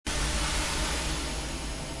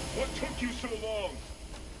What took you so long?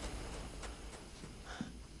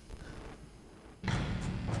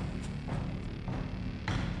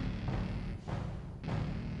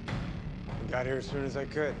 I got here as soon as I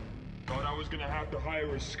could. Thought I was gonna have to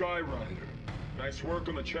hire a Skyrider. Nice work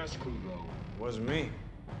on the chess clue, though. Wasn't me.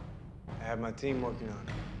 I had my team working on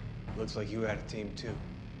it. Looks like you had a team, too.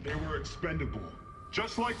 They were expendable.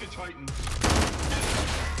 Just like the Titans.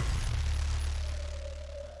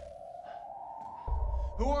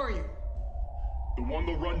 Who are you? The one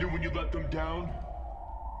they'll run to when you let them down?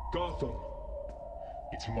 Gotham.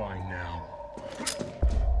 It's mine now.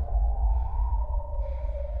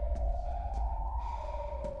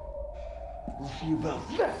 We'll see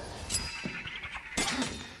about that.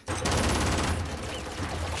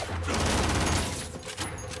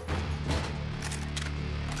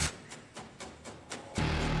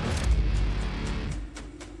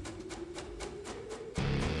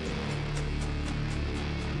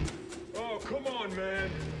 Oh, come on,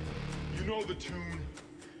 man. You know the tune.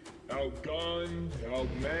 Outgunned,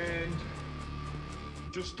 outmanned.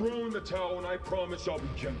 Just throw in the towel and I promise I'll be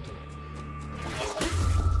gentle.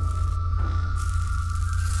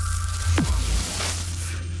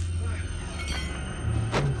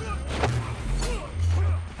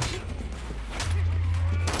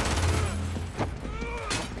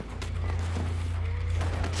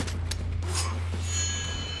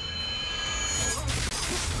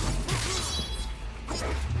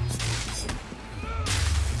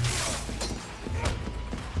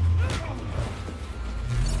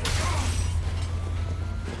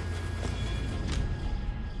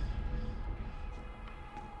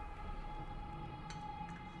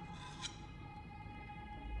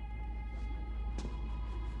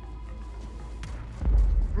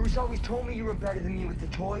 Bruce always told me you were better than me with the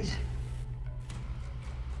toys.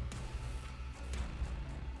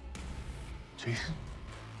 Jason?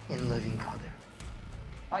 In living color.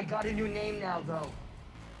 I got a new name now, though.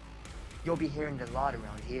 You'll be hearing it a lot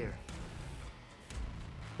around here.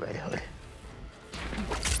 Red Hood.